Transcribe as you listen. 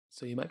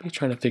So you might be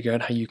trying to figure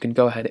out how you can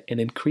go ahead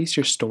and increase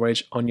your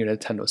storage on your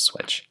Nintendo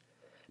Switch.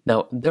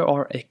 Now, there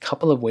are a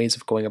couple of ways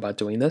of going about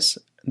doing this.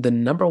 The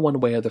number one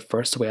way, or the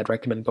first way I'd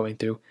recommend going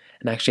through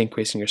and actually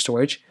increasing your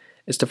storage,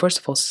 is to first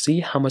of all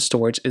see how much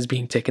storage is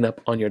being taken up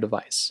on your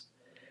device.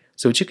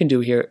 So what you can do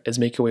here is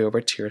make your way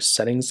over to your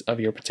settings of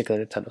your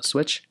particular Nintendo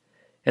Switch,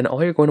 and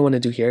all you're going to want to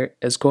do here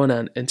is go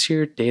on into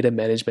your data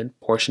management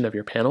portion of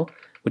your panel,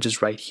 which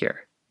is right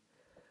here.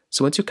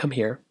 So once you come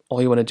here,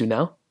 all you want to do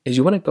now is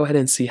you want to go ahead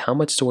and see how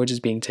much storage is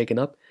being taken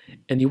up,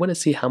 and you want to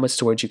see how much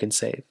storage you can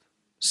save.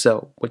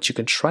 So what you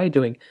can try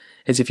doing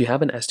is, if you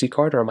have an SD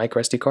card or a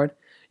micro SD card,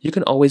 you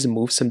can always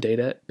move some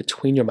data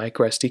between your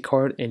micro SD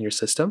card and your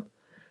system.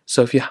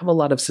 So if you have a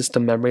lot of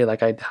system memory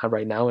like I have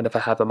right now, and if I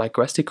have a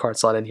micro SD card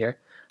slot in here,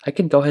 I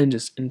can go ahead and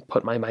just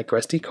input my micro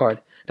SD card,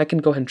 and I can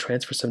go ahead and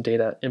transfer some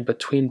data in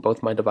between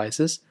both my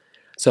devices.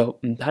 So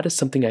that is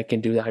something I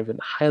can do that I would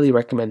highly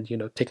recommend,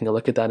 taking a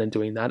look at that and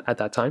doing that at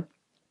that time.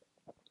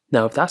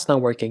 Now, if that's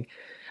not working,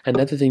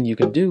 another thing you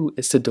can do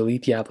is to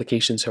delete the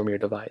applications from your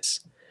device.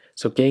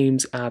 So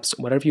games, apps,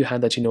 whatever you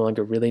had that you no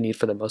longer really need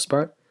for the most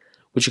part,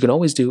 what you can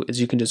always do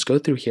is you can just go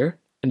through here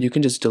and you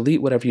can just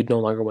delete whatever you no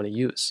longer want to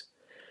use.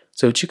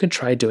 So what you can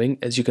try doing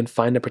is you can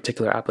find a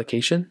particular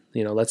application.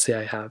 Let's say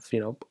I have,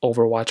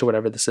 Overwatch or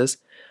whatever this is.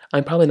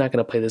 I'm probably not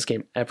going to play this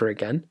game ever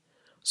again.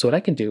 So what I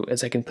can do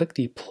is I can click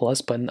the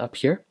plus button up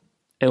here,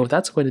 and what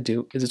that's going to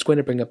do is it's going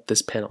to bring up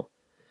this panel.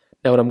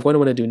 Now what I'm going to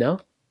want to do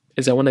now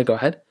is I want to go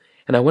ahead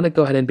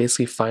and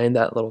basically find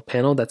that little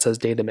panel that says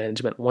data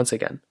management once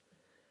again.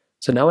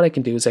 So now what I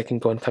can do is I can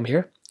go and come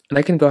here, and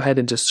I can go ahead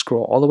and just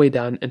scroll all the way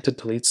down into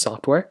delete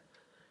software.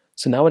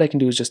 So now what I can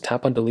do is just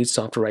tap on delete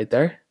software right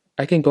there.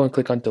 I can go and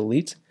click on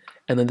delete,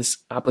 and then this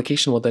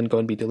application will then go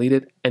and be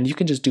deleted, and you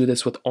can just do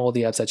this with all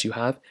the apps that you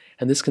have,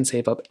 and this can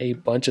save up a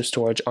bunch of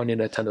storage on your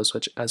Nintendo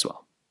Switch as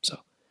well. So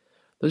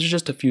those are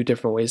just a few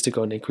different ways to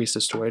go and increase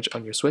the storage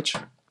on your Switch.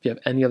 If you have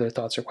any other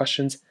thoughts or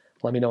questions,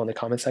 let me know in the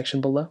comment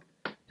section below.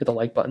 Hit the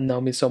like button, that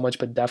would mean so much,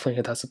 but definitely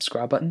hit that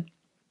subscribe button.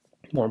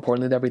 More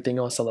importantly than everything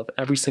else, I love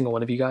every single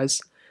one of you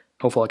guys.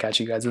 Hopefully I'll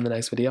catch you guys in the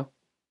next video.